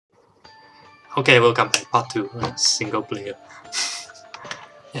Okay, welcome back. Part 2. Single player.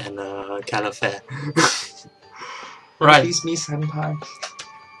 And Califair. Right. Please me senpai.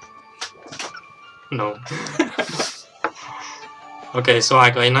 No. Okay, so I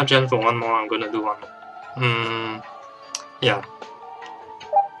got enough gen for one more. I'm gonna do one more. Yeah.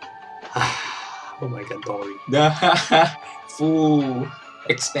 Oh my god, Dori. Fool.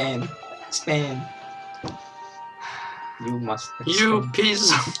 Expand. Expand. You must expand. You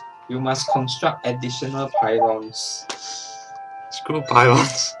piece of... You must construct additional pylons. Screw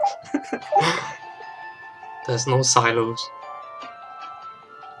pylons. There's no silos.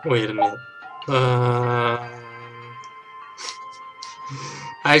 Wait a minute.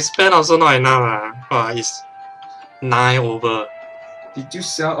 I spent also not enough. It's 9 over. Did you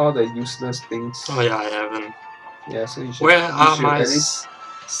sell all the useless things? Oh yeah, I haven't. Yeah, so you should. Where are should my... at least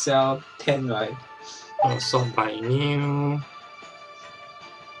sell 10, right? Oh, sort by new.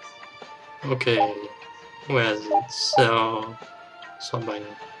 Okay. Where is it? Sell. Sort by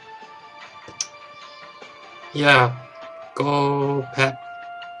new. Yeah. Go pet.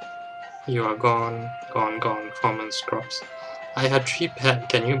 You are gone. Gone. Common scrubs. I had 3 pet.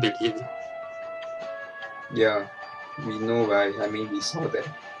 Can you believe it? Yeah. We know, right? I mean, we saw that.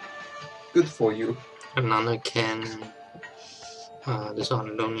 Good for you. Another can. This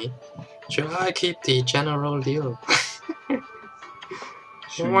one don't need. Should I keep the general deal?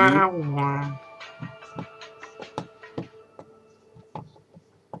 Wow, wow.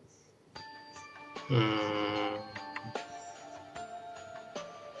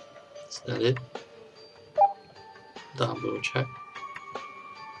 Is that it? Double check.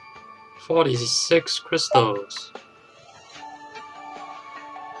 46 crystals.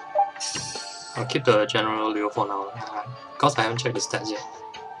 I'll keep the general deal for now, because I haven't checked the stats yet.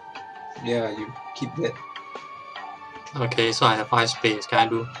 Yeah, you keep that. Okay, so I have 5 space. Can I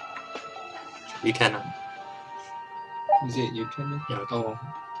do? You can. Is it you can? Yeah. Oh.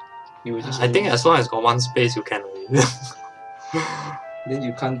 You will just I think as long as got 1 space, you can. Then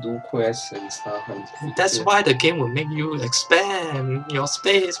you can't do quests and stuff. That's why the game will make you expand your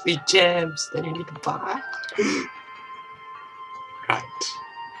space with gems that you need to buy. Right.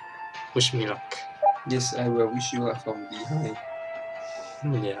 Wish me luck. Yes, I will wish you luck from behind.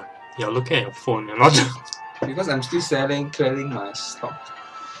 Yeah. You're looking at your phone, you're not. Because I'm still clearing my stock.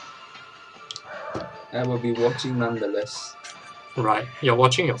 I will be watching nonetheless. Right. You're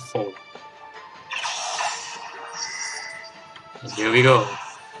watching your phone. And here we go.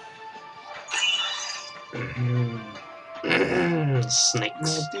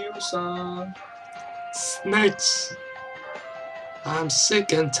 Snakes. Medusa. Snakes. I'm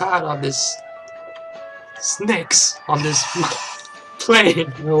sick and tired of this snakes on this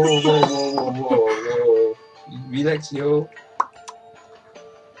plane. Whoa. Relax, yo.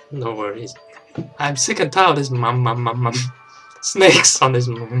 No worries. I'm sick and tired of this snakes on this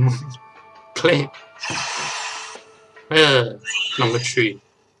plane. Number 3.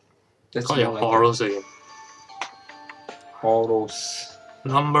 That's Call your like horrors again. Horrors.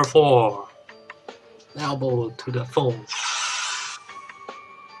 Number 4. Elbow to the phone.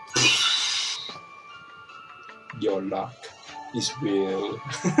 Your luck is real.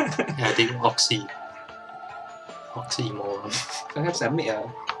 I think Oxymoron. Perhaps I made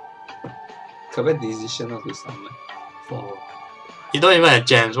a correct decision of this summer. 4. You don't even have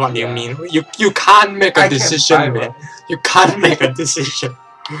gems, what do you mean? You can't make a decision, man. You can't make a decision.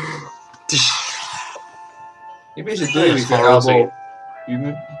 Maybe you should do it with your elbow.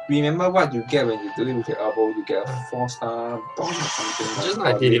 Remember what you get when you do it with your elbow? You get a 4-star bomb or something. Just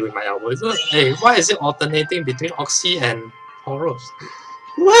like I did it with my elbow. Hey, why is it alternating between Oxy and Horus?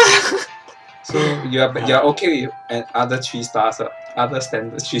 What? So you're okay with other 3 stars, other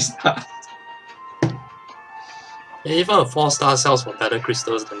standard 3 stars. Yeah, even a 4-star sells for better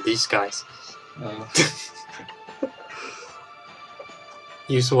crystals than these guys.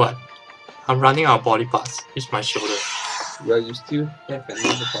 Use what? I'm running out of body parts. Use my shoulder. Well, you still have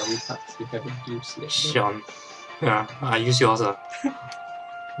another body parts you haven't used yet. Sean. Yeah, I use yours.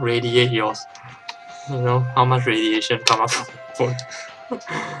 Radiate yours. You know how much radiation come up from the phone.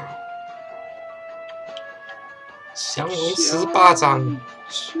 降龙18掌.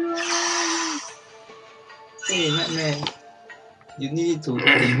 Hey, man. You need to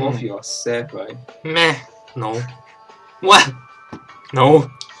evolve yourself, right? Meh. No. What? No.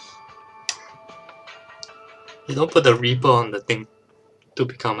 You don't put the Reaper on the thing to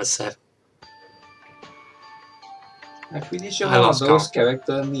become a Seth. I'm pretty sure one of those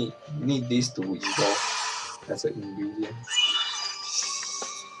characters need this to evolve as an ingredient.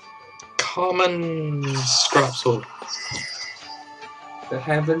 Common scrap sword. The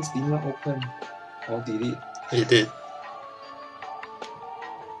heavens did not open. Or did it? It did.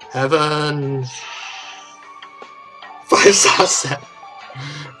 Heaven. 5-star set.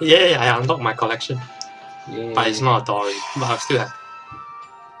 Yay! I unlocked my collection. Yeah. But it's not a Dori. But I still have.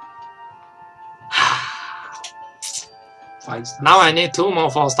 5 stars. Now I need 2 more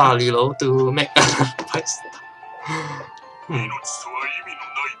 4-star reload to make 5-star.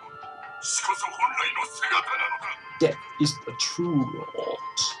 That is the true Lord.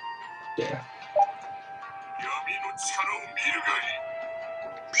 Death.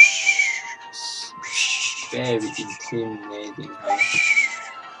 Very intimidating, huh?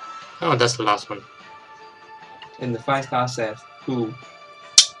 Oh, that's the last one. And the 5-star set. Who?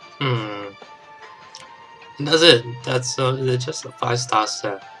 That's it. That's it's just a 5-star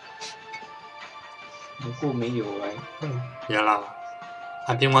set. 不没有 right? Yeah lah.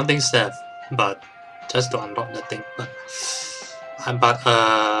 I've been wanting Seth, but just to unlock the thing. But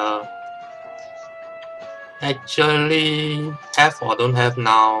actually, have or don't have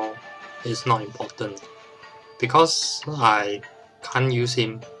now is not important because I can't use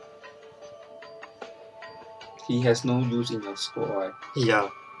him. He has no use in your squad, right? Yeah.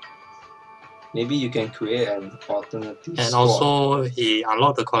 Maybe you can create an alternative And squad. also, he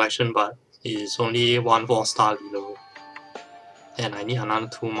unlocked the collection, but it's only 1 4-star below. And I need another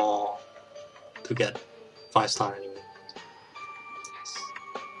 2 more to get 5-star anyway.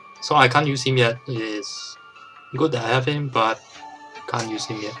 So I can't use him yet. It's good that I have him, but can't use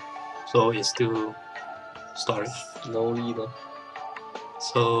him yet. So it's still storage. Slowly though.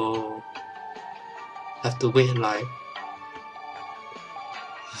 So have to wait like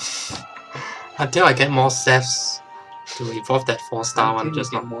until I get more Seths to evolve that 4-star one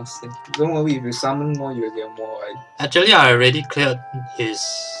just now. More safe. Don't worry, if you summon more, you'll get more, right? Actually, I already cleared his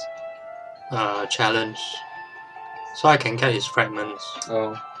challenge, so I can get his fragments.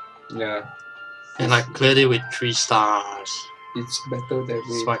 Oh, yeah. And I cleared it with 3 stars, It's better that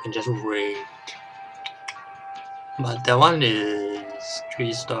way. so I can just raid. But that one is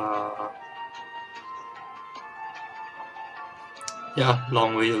 3-star. Yeah,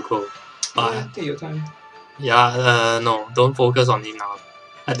 long way to go. But Yeah, take your time. yeah, no, don't focus on him now.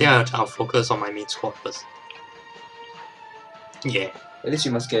 I think I'll focus on my main squad first. Yeah. At least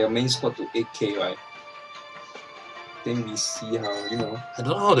you must get your main squad to 8k, right? Then we see how, you know, I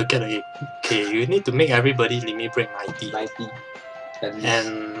don't know how to get a 8k. You need to make everybody limit break 90. 90 at least.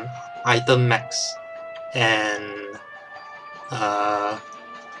 And item max. And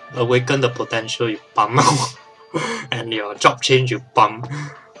awaken the potential you pump. And your job change you pump.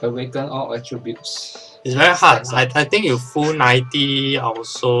 Awaken all attributes. It's very hard. Stacks up. I think you full 90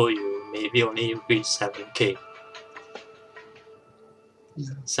 also you maybe only reach 7k.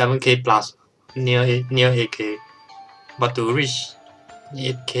 7k plus near 8k. But to reach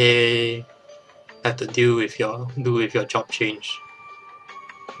 8k have to do with your job change.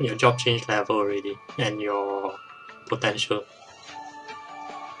 Your job change level already and your potential.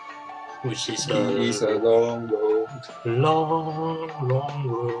 Which is It is a long road. long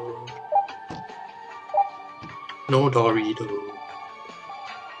road. No Dorito.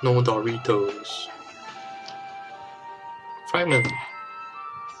 No Doritos. Fragment.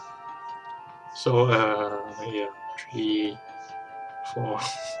 So yeah, 3, 4.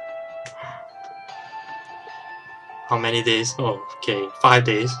 How many days? Oh, okay, 5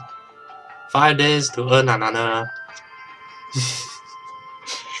 days. 5 days to earn another.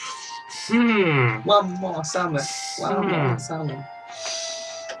 One more summon. One more summon.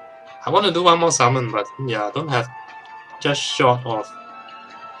 I want to do 1 more summon, but yeah, I don't have. Just short of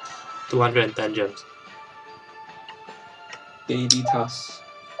 210 gems. Daily tasks.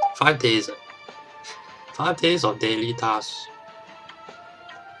 5 days. 5 days of daily tasks.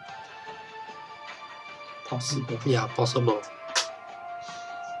 Possible. Yeah, possible.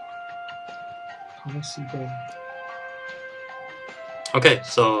 Possible. Okay,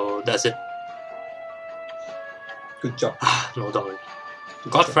 so that's it. Good job. No Dori.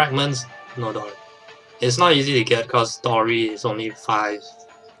 Good Got job. fragments, no Dori. It's not easy to get because Dori is only 5.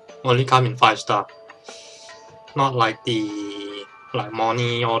 Only come in 5-star. Not like like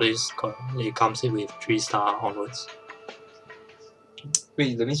Moni, all this, it comes in with 3-star onwards.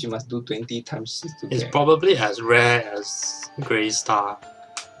 Wait, that means you must do 20 times 6 to It's get. probably as rare as Grey Star.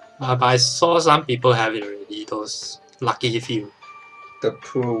 But I saw some people have it already, those lucky few. The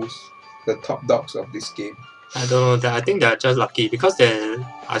pros, the top dogs of this game. I don't know, I think they're just lucky because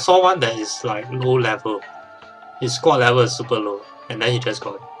I saw one that is like low level. His squad level is super low and then he just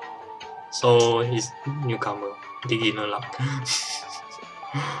got it. So he's newcomer, beginner luck.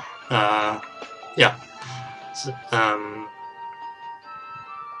 Yeah. So,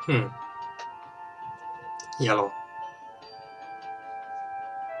 Yellow.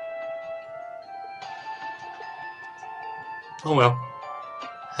 Oh well.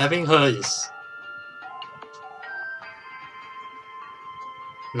 Having her is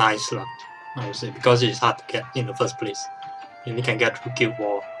nice luck, I would say, because it's hard to get in the first place. You only can get through Guild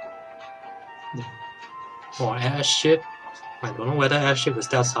War. Or Airship. I don't know whether Airship will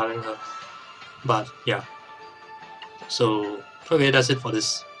start selling her. But yeah. So okay, that's it for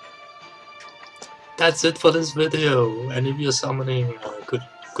this. That's it for this video. And if you're summoning, good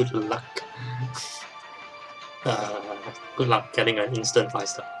luck. Good luck getting an instant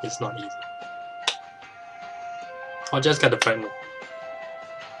 5-star. It's not easy. Or just get the fragment.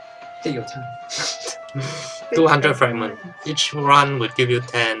 Take your time. 200 fragment. Each run would give you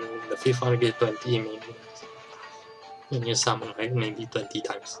 10. The fifth one will give 20 maybe. When you summon, like maybe 20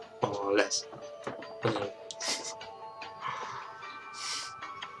 times or less.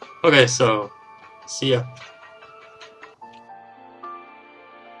 Okay, so see ya.